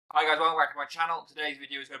Hi guys, welcome back to my channel. Today's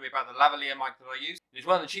video is going to be about the lavalier mic that I use. It's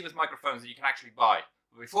one of the cheapest microphones that you can actually buy.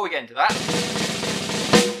 But before we get into that,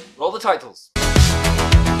 roll the titles.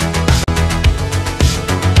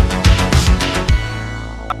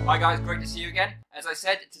 Hi guys, great to see you again. As I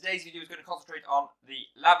said, today's video is going to concentrate on the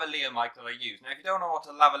lavalier mic that I use. Now if you don't know what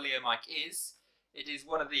a lavalier mic is, it is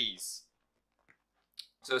one of these.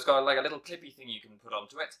 So it's got like a little clippy thing you can put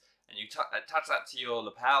onto it, and you attach that to your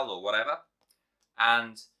lapel or whatever,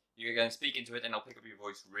 and you're going to speak into it and it'll pick up your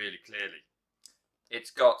voice really clearly.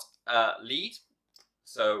 It's got a lead,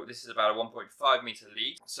 so this is about a 1.5 meter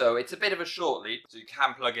lead. So it's a bit of a short lead, so you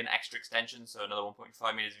can plug in extra extensions, so another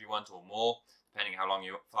 1.5 meters if you want or more, depending how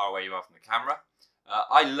far away you are from the camera.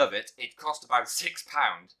 I love it. It cost about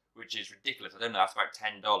 £6, which is ridiculous. I don't know, that's about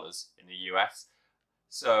 $10 in the US.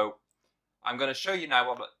 So I'm going to show you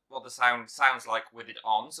now what the sound sounds like with it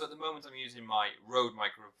on. So at the moment I'm using my Rode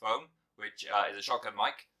microphone, which is a shotgun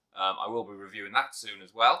mic. I will be reviewing that soon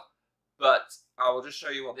as well, but I will just show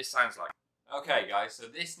you what this sounds like. Okay guys, so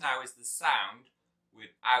this now is the sound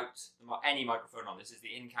without any microphone on. This is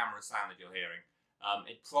the in-camera sound that you're hearing.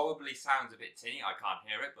 It probably sounds a bit tinny. I can't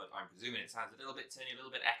hear it, but I'm presuming it sounds a little bit tinny, a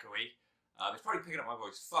little bit echoey. It's probably picking up my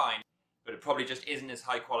voice fine, but it probably just isn't as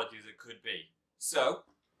high quality as it could be. So,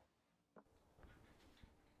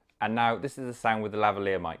 and now this is the sound with the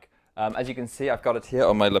lavalier mic. As you can see, I've got it here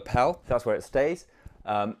on my lapel. That's where it stays.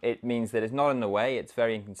 It means that it's not in the way, it's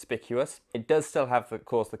very inconspicuous. It does still have, of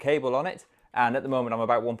course, the cable on it, and at the moment I'm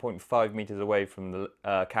about 1.5 meters away from the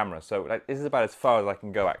camera, so this is about as far as I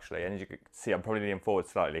can go actually, and as you can see I'm probably leaning forward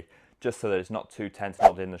slightly, just so that it's not too tense,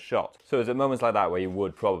 not in the shot. So it's at moments like that where you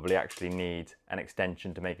would probably actually need an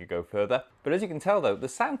extension to make it go further. But as you can tell though, the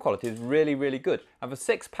sound quality is really, really good, and for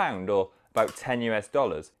 £6 or about $10 US,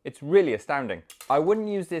 it's really astounding. I wouldn't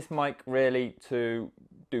use this mic really to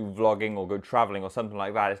do vlogging or go traveling or something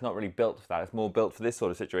like that. It's not really built for that. It's more built for this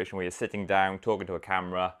sort of situation where you're sitting down, talking to a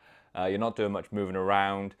camera, you're not doing much moving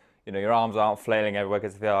around, you know, your arms aren't flailing everywhere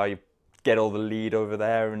because you get all the lead over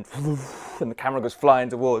there and the camera goes flying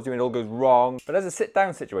towards you and it all goes wrong. But as a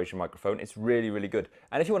sit-down situation microphone, it's really, really good.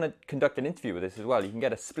 And if you want to conduct an interview with this as well, you can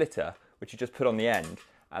get a splitter, which you just put on the end,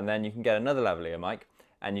 and then you can get another lavalier mic,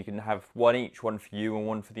 and you can have one each, one for you and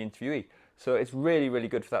one for the interviewee. So it's really, really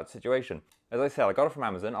good for that situation. As I said, I got it from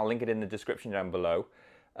Amazon. I'll link it in the description down below.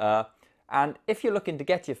 And if you're looking to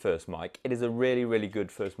get your first mic, it is a really, really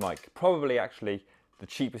good first mic. Probably actually the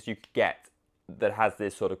cheapest you could get that has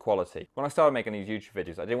this sort of quality. When I started making these YouTube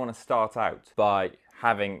videos, I didn't want to start out by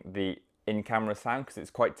having the in-camera sound because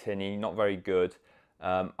it's quite tinny, not very good.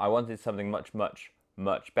 I wanted something much, much,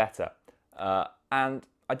 much better. And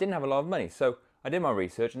I didn't have a lot of money. So I did my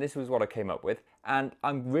research and this was what I came up with, and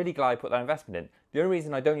I'm really glad I put that investment in. The only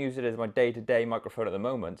reason I don't use it as my day-to-day microphone at the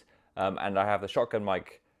moment, and I have the shotgun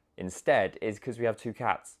mic instead, is because we have two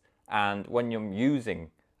cats, and when you're using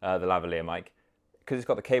the lavalier mic, because it's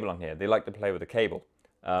got the cable on here, they like to play with the cable,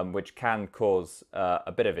 which can cause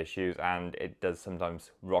a bit of issues, and it does sometimes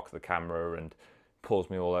rock the camera and pulls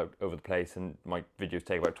me all out over the place, and my videos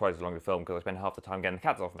take about twice as long to film because I spend half the time getting the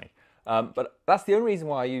cats off me. But that's the only reason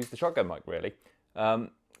why I use the shotgun mic, really. The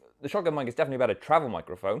shotgun mic is definitely a better travel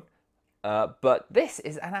microphone, but this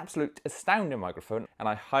is an absolute astounding microphone, and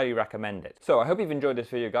I highly recommend it. So I hope you've enjoyed this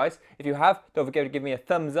video, guys. If you have, don't forget to give me a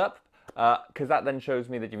thumbs up, because that then shows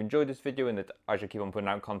me that you've enjoyed this video and that I should keep on putting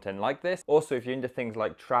out content like this. Also, if you're into things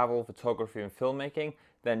like travel, photography and filmmaking,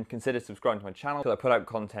 then consider subscribing to my channel because I put out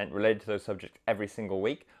content related to those subjects every single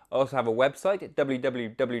week. I also have a website at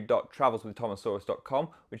www.travelswiththomosaurus.com,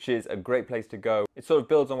 which is a great place to go. It sort of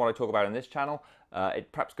builds on what I talk about in this channel.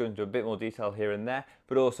 It perhaps goes into a bit more detail here and there,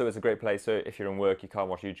 but also it's a great place, so if you're in work, you can't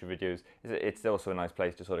watch YouTube videos, it's also a nice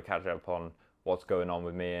place to sort of catch up on what's going on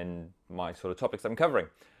with me and my sort of topics I'm covering.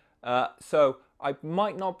 So I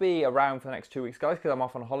might not be around for the next 2 weeks, guys, because I'm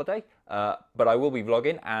off on holiday, but I will be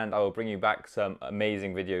vlogging and I will bring you back some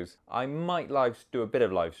amazing videos. I might do a bit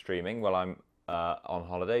of live streaming while I'm on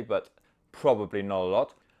holiday, but probably not a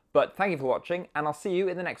lot. But thank you for watching, and I'll see you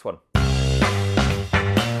in the next one.